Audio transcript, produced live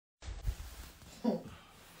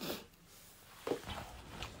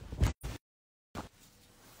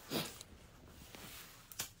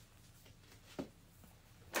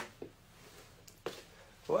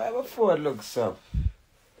Why before it looks up?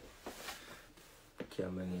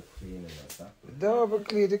 Camera need cleaning us, huh? Double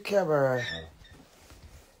clean the camera.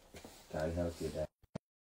 Can't help you there.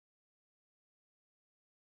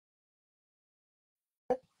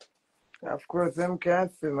 Of course, them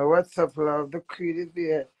can't see me. What's up, love? The creed is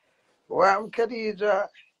here. Well, I'm Khadija.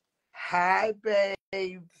 Hi,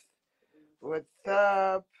 babes. What's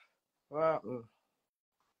up? Well,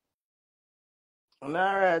 all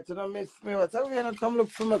right, you don't miss me. What's up? You're gonna come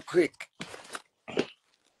look for me quick.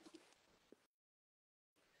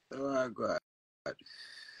 Oh, God.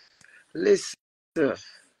 Listen,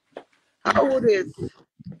 how old is?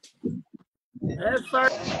 Hey,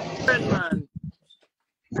 friend, man.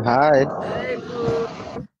 Hi. Hey, boo.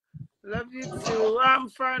 Love you too. I'm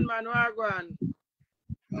friend, man. Wagwan.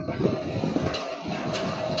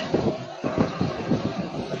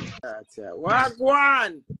 That's it.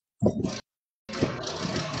 Wagwan.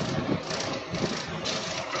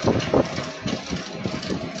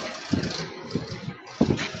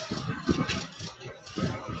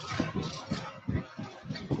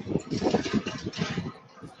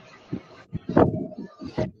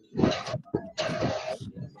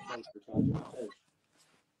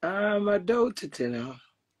 I doubt it, you know.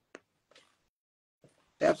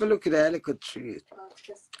 You have to look at that little tree.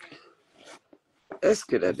 It's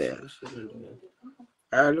good at that.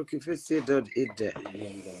 I look if you see that it there.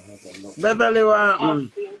 Beverly want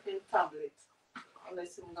an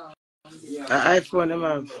iPhone,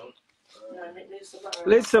 man.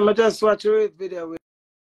 Listen, I just watch a video with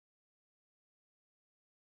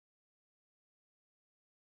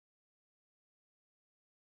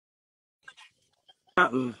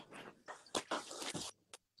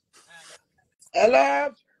Hello?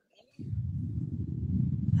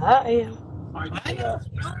 Hi.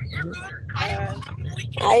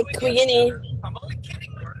 Hi, Queenie.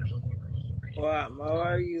 What? How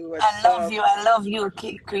are you? I What's love up? you. I love you,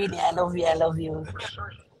 Queenie. I love you. I love you.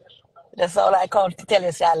 That's all I call to tell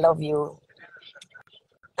you. Say I love you.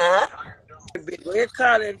 Huh? Where you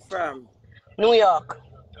calling from? New York.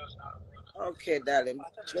 Okay, darling.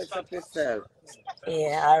 Bless up yourself.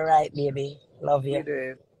 Yeah. All right, baby. Love you. You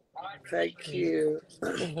do. Thank you.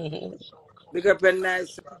 Big up your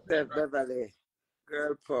nice self, Beverly.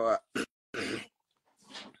 Girl power.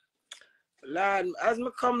 Lord, as me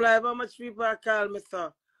come live, how much people are call me,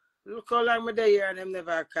 so? Look how long me there here and them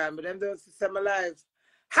never call me. Them don't see my life.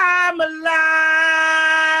 I'm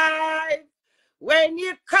alive when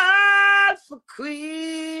you call for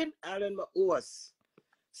Queen. And then my horse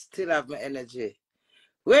still have my energy.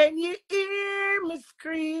 When you hear me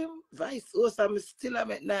scream, vice versa, I'm still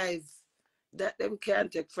have it nice. That them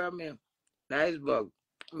can't take from me. Nice bug.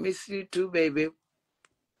 Miss you too, baby.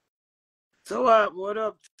 So what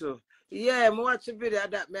up to? Yeah, I'm watching video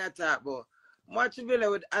that me I talk about. I'm watching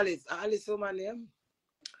video with Alice. Alice, what's my name?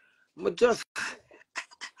 I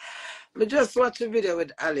just watch a video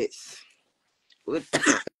with Alice. With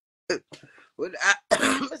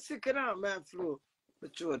I'm sick now, man, flu. My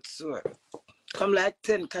throat sore. Come like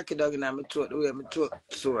 10 cocky dog in my throat, the way my throat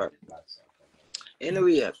sore.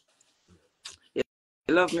 Anyway, you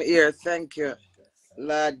love my ear, thank you.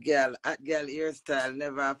 Lord girl, hot girl hairstyle,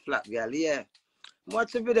 never a flap girl, yeah.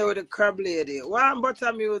 Watch a video with the crab lady. One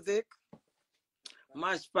butter music.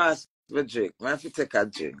 Mash past the drink. I have to take a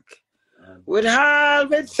drink. With all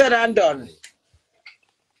been said and done.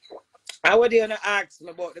 I was gonna ask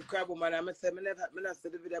me about the crab woman and I said I never see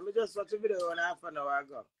the video. I just watched the video on half an hour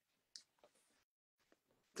ago.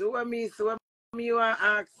 So what me you want to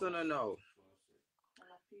ask on now?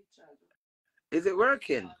 Is it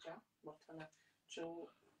working?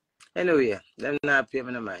 Anyway, them not pay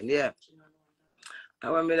me no mind. Yeah. I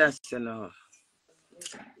want me to say no.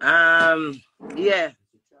 Yeah.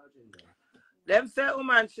 Them say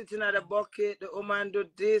woman sitting at the bucket, the woman do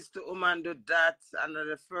this, the woman do that, and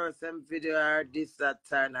the first video are this, that,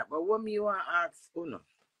 time. But what me want to ask Uno?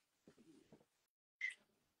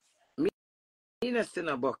 Me not in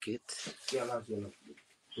a bucket.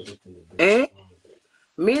 Eh?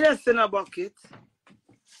 Me not in a bucket.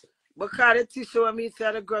 Because the tissue when me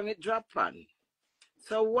say the ground it drop on.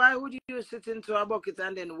 So why would you sit into a bucket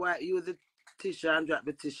and then why use the tissue and drop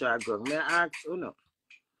the tissue on the ground? May I ask Uno?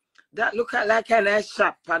 That look like a nice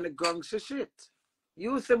shop on the ground so shit.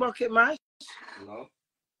 Use the bucket mash? No.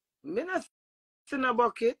 Me not in a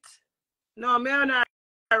bucket. No, me not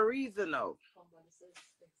a reason now.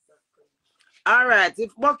 Alright,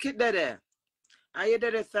 if bucket there, and you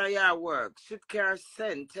did it say your work, should care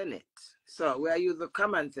sense in it. So we are using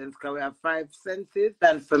common sense because we have 5 senses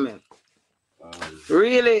and for me.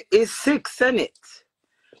 Really, it's 6 in it.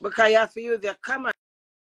 Because you have to use your common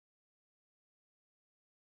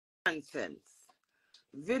nonsense.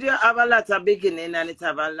 Video have a lot of beginning and it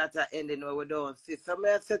have a lot of ending where we don't see. So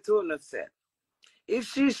I say to you, say, if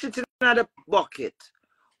she's shitting in the bucket,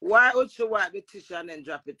 why would she wipe the tissue and then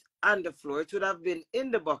drop it on the floor? It would have been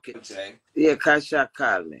in the bucket. Okay. Yeah, Kasha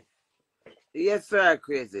called me. Yes, sir,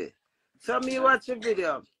 crazy. So me watch a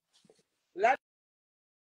video. Landy,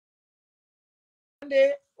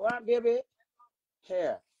 what baby?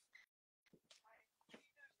 Here.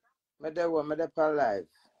 Me there for live.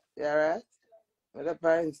 You alright? Me there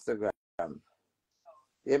for Instagram.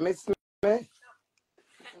 You miss me?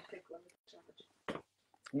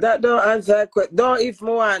 That don't answer a question. Don't if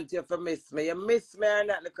me want you for miss me. You miss me or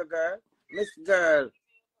not, little girl? Miss girl.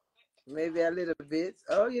 Maybe a little bit.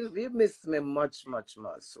 Oh, you miss me much, much,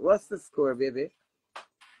 much. What's the score, baby?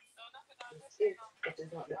 It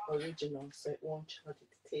is not the original, so it won't charge it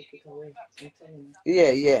to take it away. I'm telling you.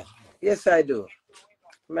 Yeah, yeah. Yes, I do.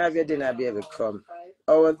 Maybe your dinner, baby, come.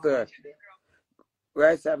 Oh, what's that?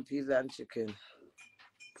 Rice and peas and chicken.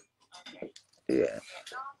 Yeah.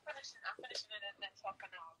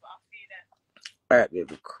 All right,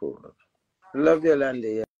 baby, cool. Love you,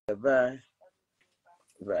 Landy. Yeah. Bye.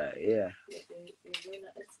 Bye, yeah.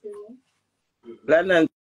 London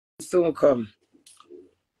soon come.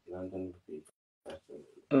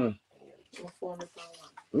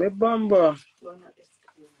 Me bumbo.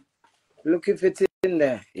 Look if it's in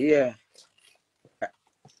there. Yeah.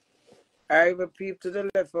 I have a peep to the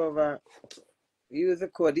left over. Use the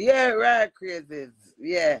code. Yeah, right, crazy.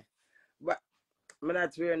 Yeah. But I'm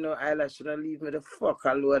not wearing no eyelash. Should leave me the fuck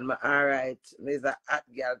alone. Me alright. Me's a hot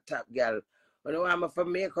girl, top girl. When I want for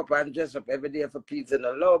makeup and dress up every day for pleasing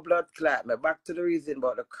a low blood clot. Me back to the reason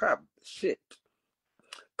about the crab. Shit.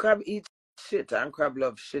 Crab eat shit and crab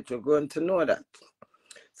love shit. You're going to know that.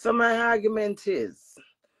 So my argument is,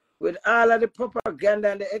 with all of the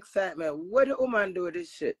propaganda and the excitement, what the woman do with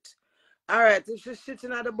this shit? Alright, if she's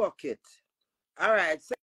shitting at the bucket, alright,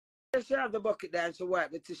 say she have the bucket there and she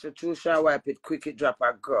wipe the tissue through, she wipe it quick, it drop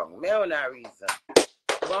her ground. Me on a reason.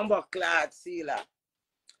 Bumbo clad sealer.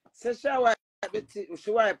 So she wipe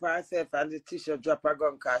she wipe herself and the tissue drop her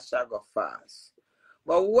ground because she go fast.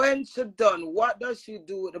 But when she done, what does she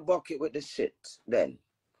do with the bucket with the shit then?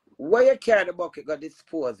 Where you carry the bucket, go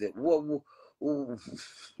dispose it.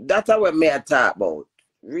 That's what me I talk about.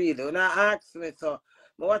 Really. When I ask me, so I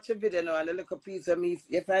watch a video now and a little piece of me,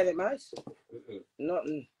 you find it, Mash?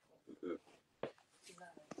 Nothing.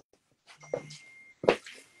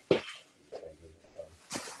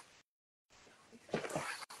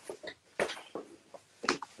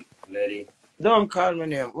 Lady. Don't call me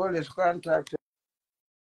name. All this contact.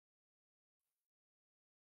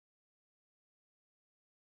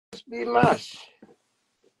 Just be Mash.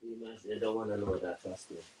 They don't want to know that,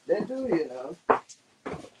 trust me. They do, you know.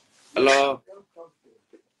 Hello? What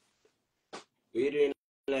you doing,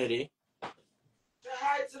 lady? Say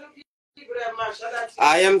hi to the people that Mash.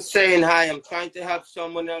 I am saying hi. I'm trying to help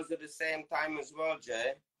someone else at the same time as well,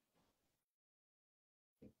 Jay.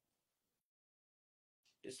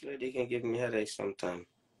 This lady can give me headaches sometimes.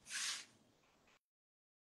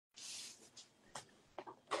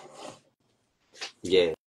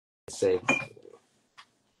 Yeah, same.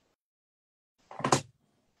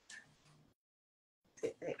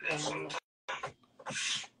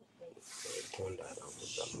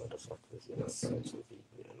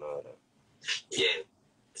 Yeah,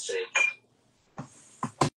 same.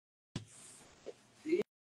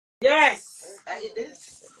 Yes! I did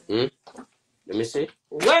this. Let me see.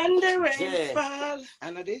 When the rain falls.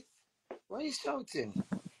 I know this. Why are you shouting?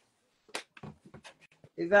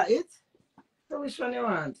 Is that it? So which one you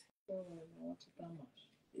want?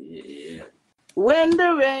 Yeah. When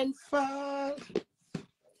the rain falls,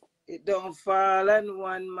 it don't fall on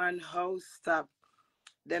one man house stop.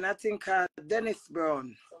 Then I think Dennis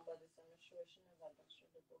Brown.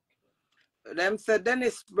 Them say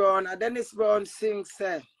Dennis Brown sings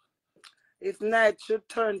say, if night should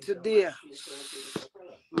turn to day.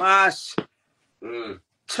 Marsh.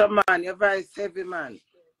 Chaman, your voice heavy, man.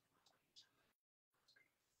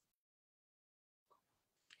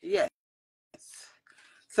 Yes.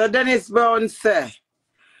 So Dennis Brown say,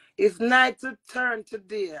 if night would turn to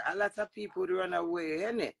day, a lot of people would run away,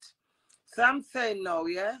 innit? So I'm saying no,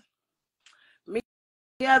 yeah? Me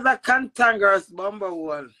as a cantankerous bumble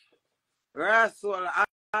hole, rascal,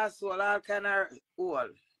 asshole, all kind of hole,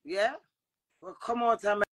 yeah? Well, come out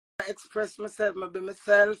and express myself, I be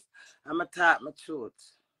myself, and I talk my truth.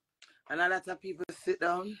 And a lot of people sit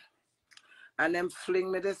down and them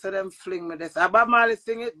fling me this or them fling me this. Bob Marley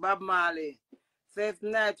sing it, Bob Marley. So if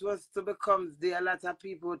night was to become day, a lot of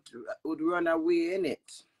people would run away in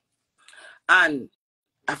it. And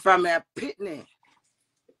I from a pitney.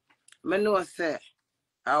 I know say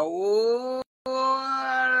a whole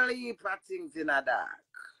heap of things in a dark.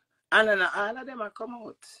 And then all of them are come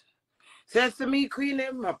out. Says to me, Queenie,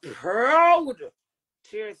 I'm proud.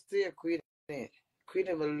 Cheers to you, Queenie.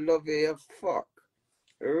 Queenie will love you, fuck.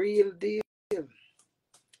 Real deal.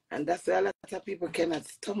 And that's why a lot of people cannot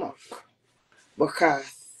stomach.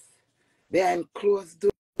 Because behind closed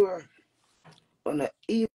door, on a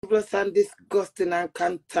evil and disgusting and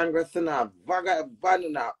cantankerous and a vagabond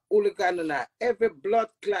and a hooligan and a every blood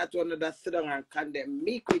clot one that sit down and condemn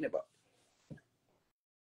me, Queenie.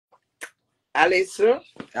 Alice,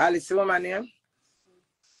 what's my name?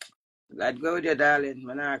 God go with you, darling.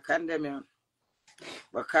 I'm not condemn you.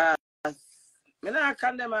 Because I'm not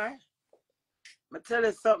condemn her. I tell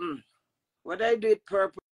you something. Whether I do it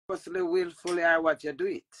purposely, willfully, or what you do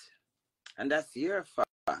it. And that's your fault.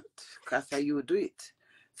 Because you do it.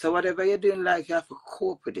 So whatever you do in life, you have to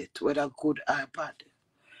cope with it, whether good or bad.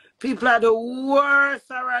 People are the worst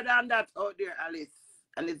than that out there, Alice.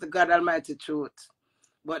 And it's the God Almighty truth.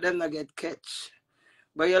 But them not get catch.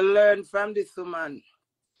 But you learn from this woman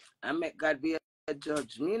and make God be a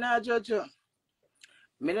judge. Me not judge you.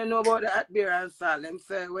 Me don't know about the hot beer and salt. Them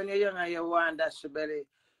say when you're young and you want dash your belly,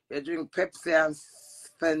 you drink Pepsi and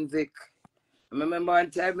Fenzik. I remember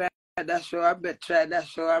one time I dash your belly, try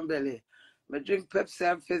dash your belly. I drink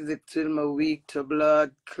Pepsi and Fenzik till my weak to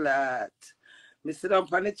blood clot. I sit down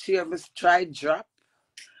on the chair, I try drop.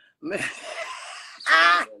 Eh?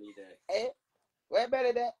 Where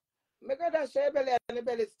belly there? I go dash your belly and the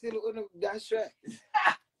belly still on dash your.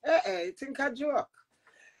 You think I joke?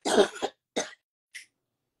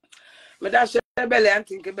 I dash your belly and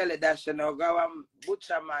think your belly dash you now. Go on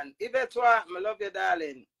butcher man. If it's what, I love you,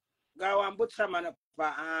 darling. Go on butcher man up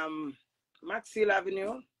at Maxfield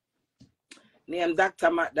Avenue. Named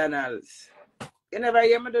Dr. McDonald's. You never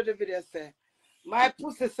hear me do the video say, my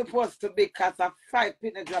pussy supposed to be cast of 5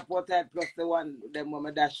 peanut drop water plus the one them when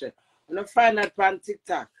I dash it. I'm going to find that on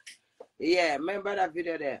TikTok. Yeah, remember that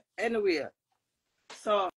video there. Anyway,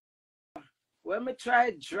 so when me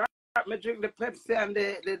try drop, me drink the Pepsi and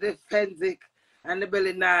the Fenzik and the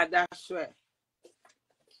belly nah dash way.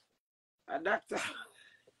 A doctor.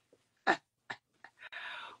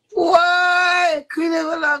 Why? Queenie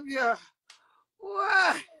will love you.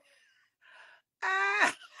 Why?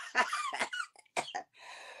 Ah.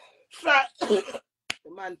 The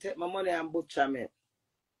man take my money and butcher me.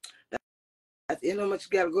 You know much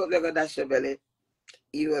girl go there go dash your belly.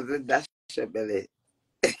 He was a dash your belly.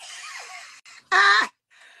 Ah!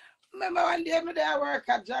 Remember one day me there work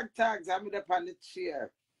at Jack Tags, I'm up on the chair.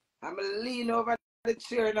 I'm lean over the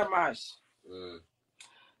chair in the mash.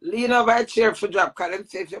 Lean over a chair for drop, cause them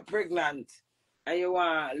say if you're pregnant and you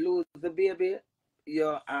want to lose the baby,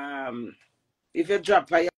 you if you drop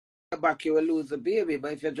on your back, you will lose the baby.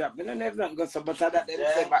 But if you drop, you don't never not go so but that them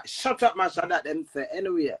say, but shut up, mash that them say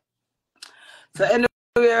anyway. So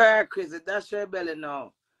anyway, crazy, that's your belly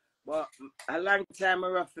now. But a long time I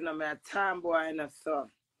roughing on me a tomboy and a son.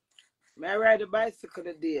 May I ride a bicycle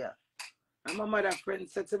today? And my mother friend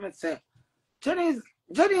said to me, say, Jenny's,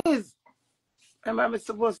 remember me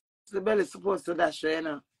the belly supposed to dash her, you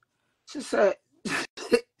know. She said,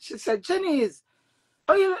 Jenny's,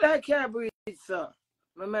 oh, you look like you breathe, sir.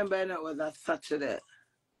 Remember, you know, it was a Saturday.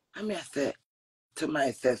 And I said to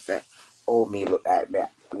myself, say, oh, me look like me.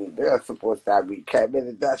 They're supposed to be can't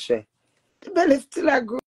belly dash her. The belly still a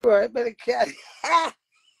grow, the belly can't.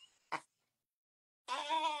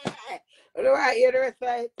 You know I hear the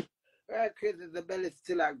recipe? Right, crazy, the belly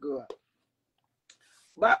still a grow.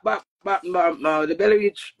 But, no, the belly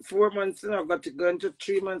reach 4 months, you know, got to go into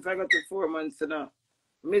 3 months, I got to 4 months, you know.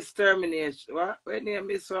 Miss termination, what? What name,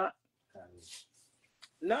 miss what?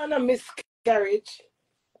 No, miscarriage.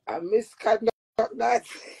 I misconduct that.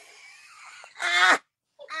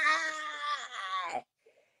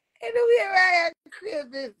 Anyway, I am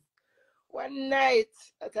crazy. One night,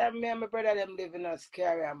 at time me and my brother them live in a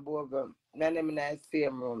scary and Bogan. None of them in the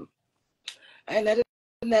same room. And at the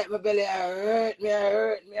night my belly hurt me.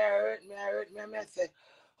 And I say,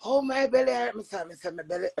 oh my belly hurt me. So I say my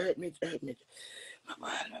belly hurt me. My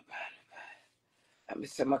bad. And I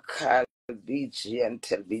say my call BG and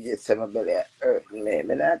tell BG say my belly hurt me.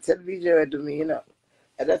 And I tell BG what do me, you know.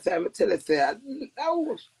 At that time I tell her say,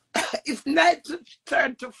 no. If night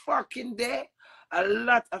turn to fucking day, a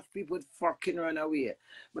lot of people fucking run away.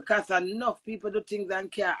 Because enough people do things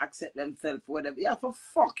and can't accept themselves, whatever. You have to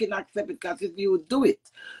fucking accept it because if you do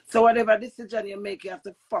it. So whatever decision you make, you have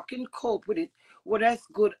to fucking cope with it, whether it's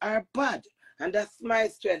good or bad. And that's my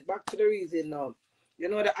strength. Back to the reason now. You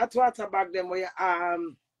know the hot water bag them where you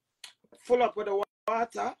full up with the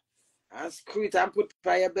water and screw it and put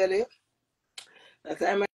by your belly. That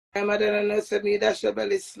time my mother and I said me dash your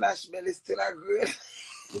belly, slash belly still a great.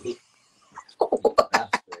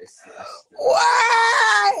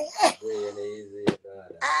 Why?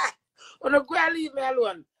 On a go and leave me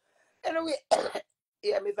alone. Anyway,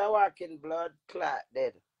 yeah, me a walking blood clot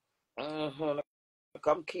dead.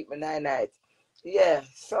 Come keep me night. Yeah,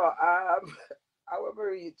 so I will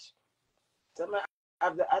reach. So I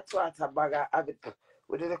have the hot water bag, I have it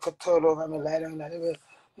with a little towel over me, lie down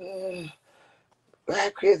and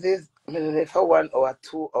like crazy, for 1 hour,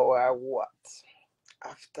 2 hour, what?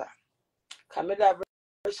 After. Come in that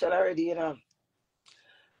version already, you know.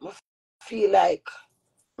 I feel like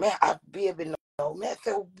me have baby now. Me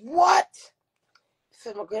say, what?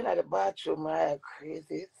 So I'm going to the bathroom, I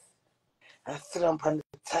crazy. I sit up on the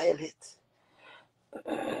toilet.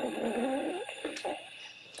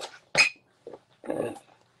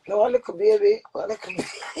 No, one little baby, one little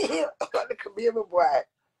baby boy.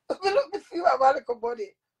 Look, me see my little body.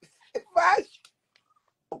 Mash.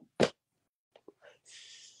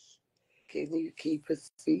 Can you keep a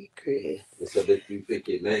secret? So that you pick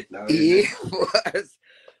it late now. It was.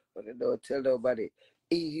 But I don't tell nobody.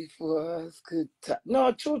 It was good time.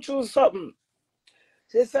 No, true something.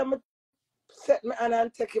 She said, set me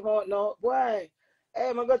and take him out now. Boy, hey,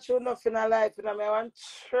 I got through nothing in life, and I want to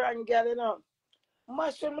try and get it now.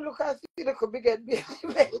 Mash when me look at see the big head baby.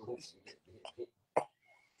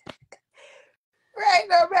 Right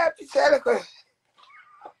now, me have to tell you,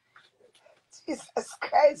 Jesus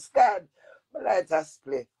Christ, God. My light has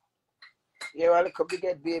split. You want a little big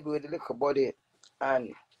head baby with a little body,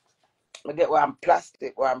 and I get one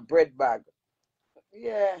plastic, one bread bag.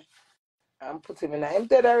 Yeah, I'm putting him in. I'm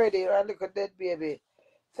dead already. I look at dead baby.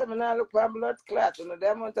 So I now look for blood clot. You know,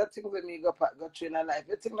 the amount of things with me go through in life.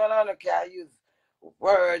 You think I can use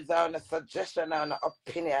words on a suggestion on an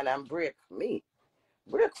opinion and break me?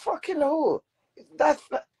 Break fucking who? That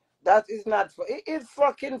is not fun. It is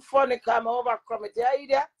fucking funny. Come overcome it. You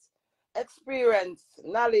idiot. Experience,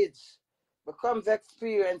 knowledge becomes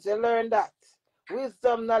experience. You learn that.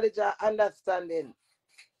 Wisdom, knowledge, and understanding.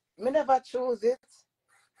 Me never choose it.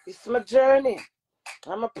 It's my journey.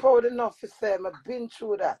 I'm proud enough to say I've been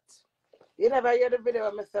through that. You never hear the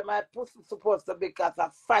video where I say my pussy supposed to be because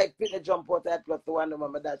a 5 penny jump out of plus the one of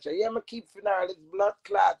my dash. Yeah, me keep funeral, it's blood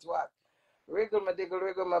clot what? Wriggle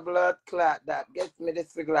my blood clot that gets me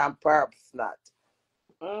this wriggle and purpose not.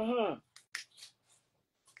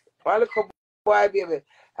 One little boy baby.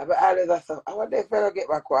 I be always say, I want that fella get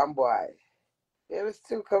back one boy. Yeah, we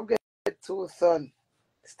still come get 2 sons.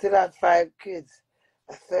 Still have 5 kids.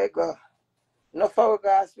 I say go. No for we go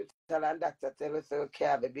hospital and doctor tell us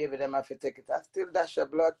okay, the baby them have to take it. I still dash your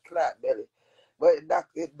blood clot belly. But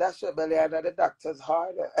it dash your belly under the doctor's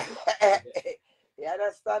harder. You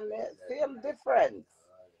understand me? Same difference.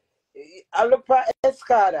 I look for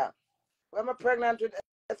Escada. When I'm pregnant with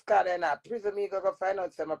Escada and I prison me go find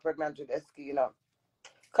out if I'm pregnant with Esky, you know.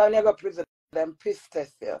 Can you go prison them piss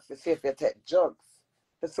test you to see if you take drugs.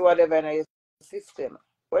 To see whatever in your system.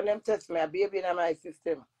 When them test me a baby in my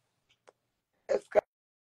system. Escada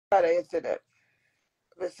you see that.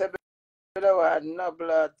 They say, don't want no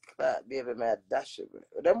blood clot, baby, man, dash it.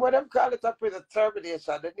 Them what them call it a prison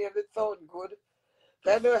termination, the name it sound good.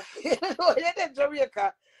 They know, you know, in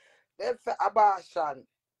Jamaica, they say abortion.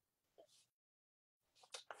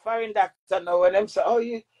 Foreign doctor now, when them say, oh,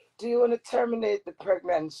 do you want to terminate the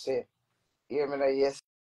pregnancy? You hear me now, yes,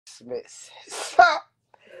 miss. So,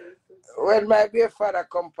 when my dear father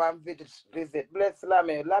come from visit, bless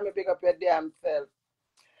Lammy big up your damn self.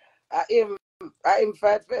 I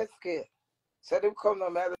invite for SK. So them come now,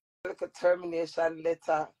 I have a little termination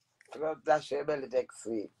letter. I'll dash your belly next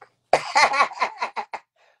week.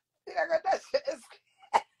 You got dash your SK.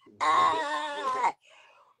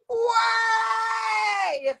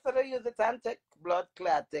 Why? Yes, I don't use it and take blood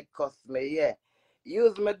clot, take cost me, yeah.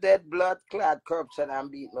 Use my dead blood clot corruption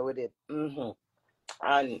and beat me with it.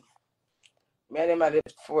 And many of the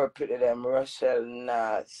 4 pretty them, Rochelle,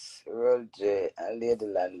 Nas, Roger, and Lady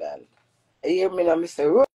London. You hear me now,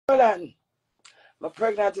 Mr. Roland? I'm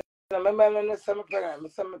pregnant. Remember, I'm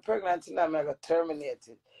pregnant. I'm pregnant now. I'm going to terminate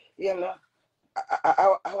it. You know,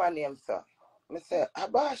 I want name, sir. I say,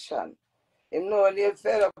 abortion. You know, when you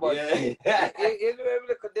said about it. You know, every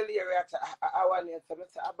little delay reaction. I want name, sir. I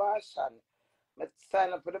say, abortion. I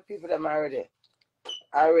sign up for the people that are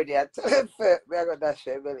already. I tell them, sir, we're going to dash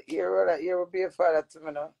it. You will be a father to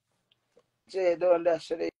me now. Jay, don't dash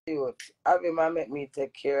the youth. Have him and make me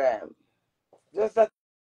take care of him. Just that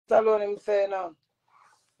alone him say now.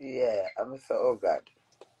 Yeah, I'm so, oh God.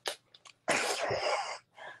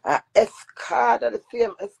 Escada, the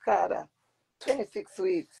same Escada. 26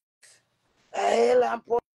 weeks. Hell, I'm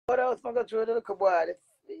poor out. I'm going to throw the little boy. The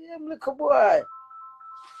same little boy.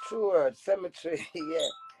 True word. Cemetery. Yeah.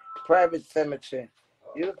 Private cemetery.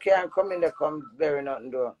 You can't come in there, come bury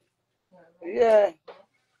nothing, though. Yeah.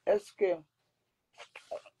 Escape.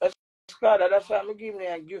 Escada, that's why I'm giving me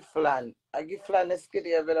a gift land. A gift land is good,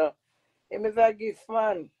 but it is a gift,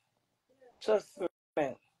 man. Trust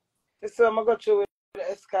me. This is what I'm going to throw with the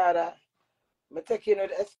Escada. I take in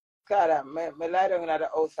with the Escada. I lie down in the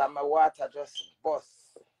house and my water just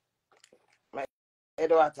bust. My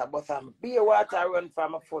head water bust and beer water run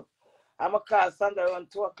from my foot. I'm going to call Sandra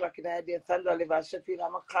around 2 o'clock in the day. Sandra live in Sheffield.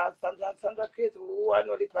 I'm going to call Sandra. And Sandra crazy. Who I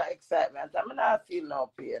know live for excitement. I'm not feel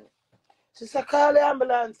no pain. She said, call the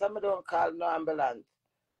ambulance. I don't call no ambulance.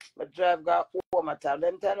 My drive got home at time.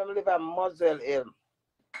 Them time I live in Muswell Hill.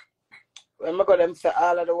 When I go them say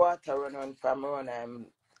all of the water run from run. I'm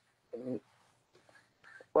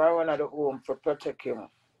one of the home for protect him.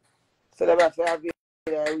 So they have to have you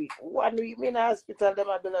there a week. 1 week me in the hospital, them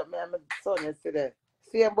have built up me and my son yesterday.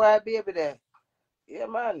 Same boy baby there. Yeah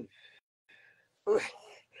man.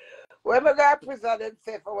 When I got prison, them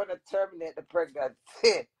say if I want to terminate the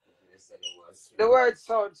pregnancy. The word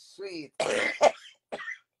sounds sweet.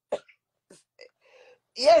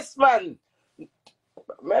 Yes man.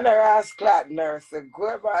 Men are ask Clark nurse and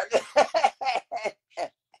go man.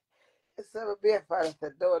 So my baby father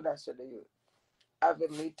said, don't that should you.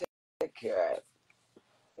 Having me take care of it.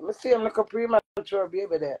 I see him like a premature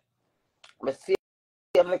baby there. I see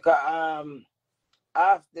him like a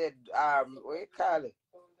half dead what you call it?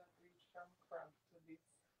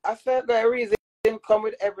 I felt the reason come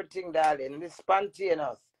with everything, darling. It's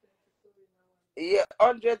spontaneous. Yeah,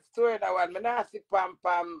 100 story in a one. I not see Pam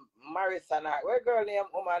Marison. Where girl name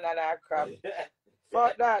woman and her crap.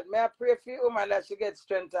 Fuck that. May I pray for you woman that she get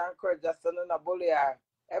strength and courage just to not bully her.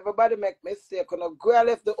 Everybody make mistake. No go and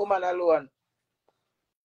leave the woman alone.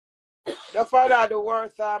 The father the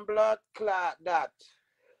worst and blood clot that.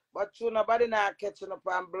 But you nobody not catching up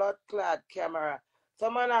on blood clot camera.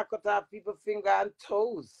 Someone I cut off people's finger and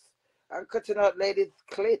toes and cutting out ladies'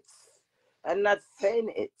 clits and not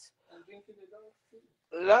saying it.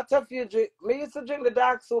 A lot of you drink. Me used to drink the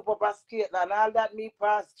dark soup up at Skateland. All that me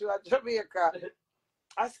passed through at Jamaica.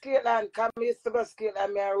 At Skateland, come me used to go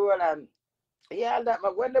Skateland, me and Roland. Yeah, all that,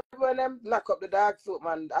 man. When them lock up the dark soup,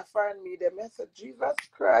 man, I find me them. I said, Jesus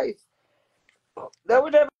Christ. They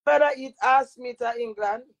would never better eat ass meat in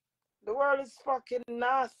England. The world is fucking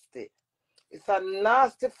nasty. It's a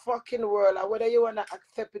nasty fucking world. And whether you want to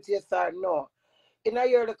accept it, yes or no. In a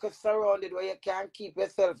year, like surrounded where you can keep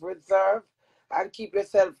yourself reserved and keep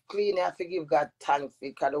yourself clean, you have to give God thanks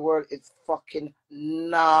because the world is fucking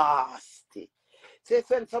nasty. So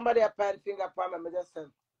when somebody a point finger upon me, I just say,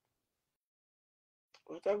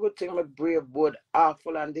 what a good thing my brave blood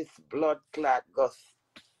awful and this blood clot goes.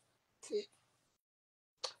 See?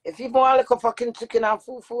 If you want like a fucking chicken and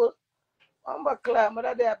fufu, I'm a clot,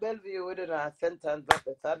 mother there Bellevue with a sentence up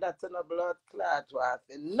it. So that's no blood clot.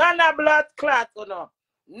 None of blood clot, you know.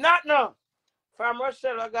 Not no. From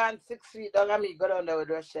Rochelle, I gone 6 feet down and me go down there with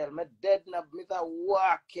Rochelle. Me dead now, me a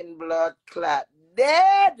walking blood clot.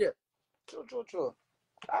 Dead! True.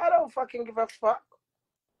 I don't fucking give a fuck.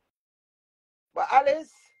 But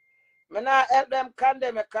Alice, me not help them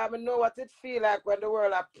condemn me because I know what it feel like when the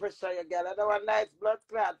world have pressure you, girl. I don't want nice blood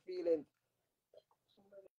clot feeling.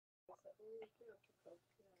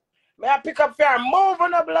 May I pick up fair, move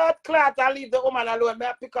on a blood clot and leave the woman alone. May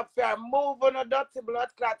I pick up fair, move on a dirty blood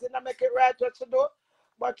clot and I make it right what you do.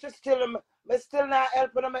 But you still, me still not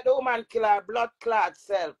helping to make the woman kill her blood clot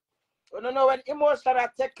self. You don't know when emotion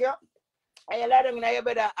take you, and you let them in your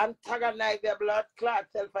bed antagonize their blood clot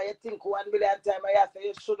self and you think 1 million times you say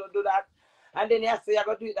you shouldn't do that. And then you say you're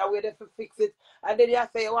going to do it that way to fix it. And then you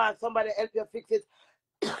say you want somebody to help you fix it.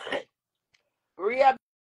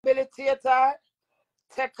 Rehabilitate her,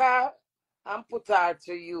 take her, and put her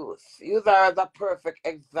to use. Use her as a perfect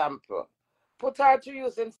example. Put her to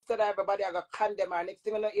use instead of everybody I got condemn her. Next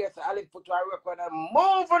thing you know, here, so Olive put her work on her.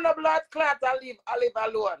 Move on the blood clot and leave Olive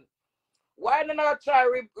alone. Why not try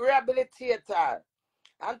rehabilitate her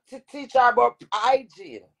and teach her about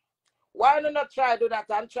hygiene? Why not try do that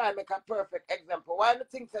and try make a perfect example? Why not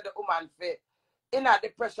think that the woman fit in a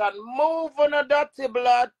depression, move on a dirty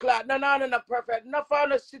blood clot? No, perfect. No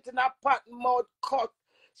found a shit in a pot mouth cut.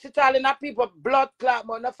 Shit all in a people blood clot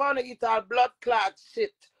mouth. No found a eat all blood clot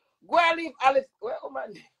shit. Go and leave Alice. Where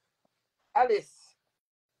woman? Alice.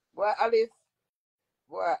 Boy Alice.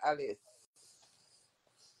 Boy Alice.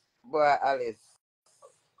 Boy Alice.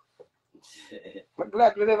 I'm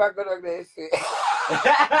glad we never go down there.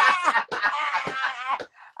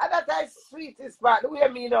 And that's the sweetest part. Do you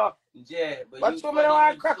hear me now? Yeah, but you me don't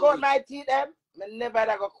want to crack out my teeth, them. Me never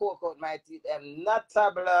go coke out my teeth, them. Not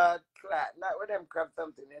a blood clot. Not with them crap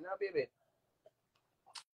something, you know, baby.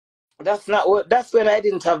 That's not what. That's when I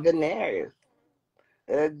didn't have veneers.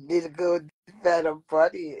 Did good that of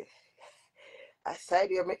body. I said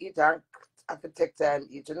you me eat and I have to take time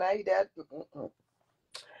eat. You know that.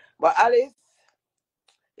 But Alice,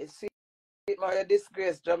 it's sweet. My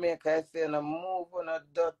disgrace Jamaica is saying a move on a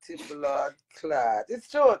dirty blood clot. It's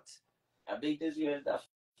truth. A big disgrace that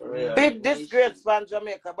for real. Big disgrace from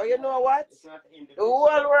Jamaica. But you know what? The whole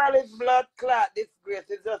world is blood clot disgrace.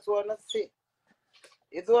 It's just wanna see.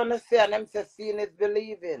 It's wanna see and them say seeing is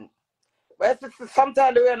believing. But it's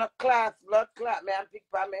sometimes we in a class, blood clot, man, pick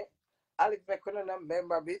for me. Alex make one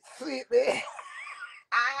remember a bit sweet me.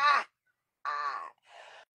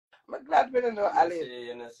 I'm glad we don't know Alex.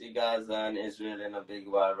 You know, see Gaza and Israel in a big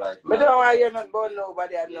war right now. I don't want to hear nothing about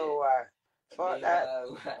nobody I know war. For that.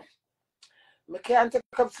 I can't take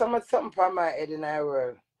up something for my head in our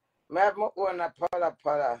world. I have my own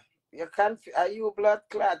pola. You are you blood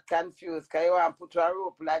clot confused? Because you want to put a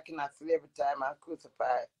rope like in a slavery time and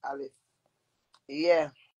crucify Alice. Yeah.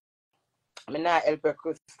 I'm not help her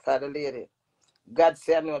crucify the lady. God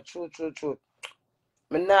said no, truth.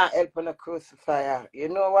 I'm not helping her crucify her. You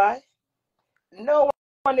know why? No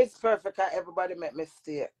one is perfect and everybody make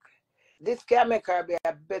mistake. This can make her be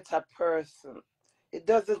a better person. It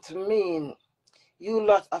doesn't mean you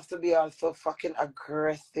lot have to be also fucking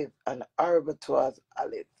aggressive and horrible towards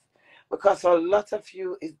Alice. Because a lot of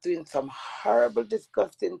you is doing some horrible,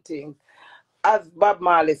 disgusting things. As Bob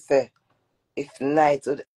Marley said, if night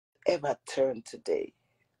would ever turn today,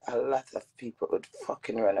 a lot of people would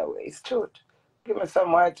fucking run away. It's true. Give me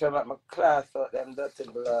some white trouble at my class out them dirty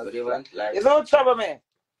blood. What do you want? Like... It's no trouble, man.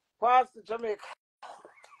 Pass to Jamaica.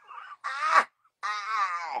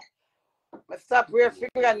 I stop wearing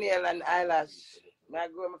fingernail and eyelash. I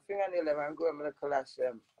go with my fingernail and go with my little lash.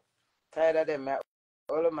 Tired of them.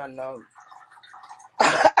 All of my now.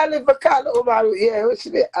 Alice, I call over. Yeah, what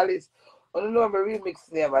should be Alice? I don't know my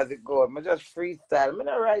remix name as it goes. I just freestyle. I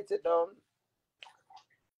don't write it down.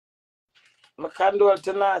 I condone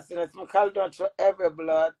to nastiness. I condone to every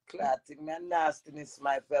blood clotting. My nastiness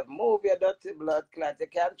myself. Move your dirty blood clot. You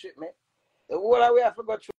can't treat me. The whole way I have to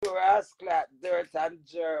go through ass clot, dirt and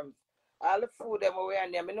germs. All the food them away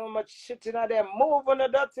and them. I know much shit in them. Move on the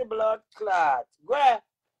dirty blood clot. Go ahead.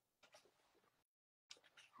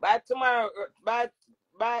 By tomorrow, by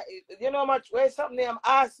you know much where something them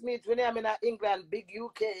ask me when I'm in England, big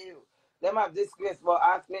UK, them have disgrace for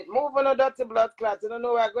ask me. Move on a dirty blood clot. You don't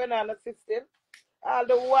know what's going on in the system. All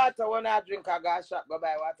the water when I drink, I got shop, go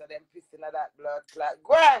buy water, them pissing at that blood clot.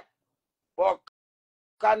 Go ahead. But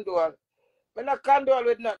condole. I not condole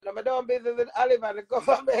with nothing. I don't business with Olive and the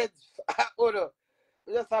government.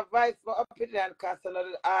 Just advice for opinion because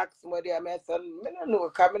another ask me there, my son. I don't know,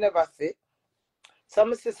 because I never see.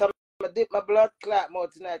 Some say some dip my blood clot more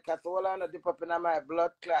tonight because all I dip up in my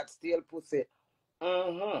blood clot steel pussy.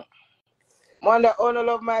 Man, the only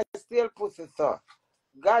love my steel pussy, so.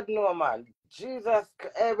 God know, man. Jesus,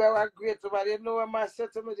 everyone great man. You know what my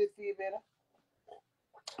said to me this evening?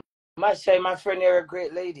 My friend, you're a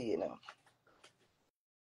great lady, you know.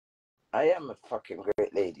 I am a fucking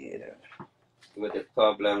great lady, you know. With the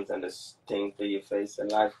problems and the things that you face in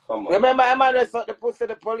life, come on. Remember, I'm on the pussy,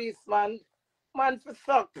 the policeman. Man, for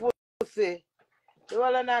suck pussy. You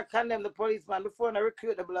all not condemn the policeman before I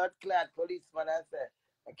recruit the blood clad policeman. I said,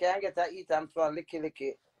 I can't get to eat and from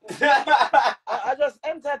licky. I just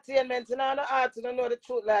entertainment, you know, I don't know the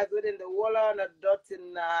truth lies within the wall on the dirty,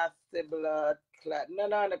 nasty blood clad. No,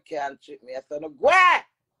 can't treat me. I said, no, go ahead.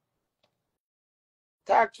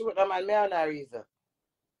 Talk truth, man, me on a reason.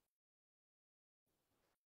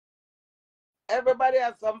 Everybody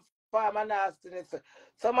has some form of nastiness.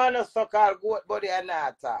 Some of them so-called goat body and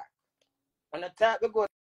not talk. When I talk the goat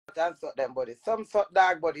and suck them body, some suck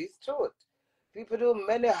dog body, it's truth. People do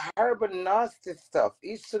many horrible nasty stuff.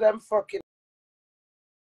 Each of them fucking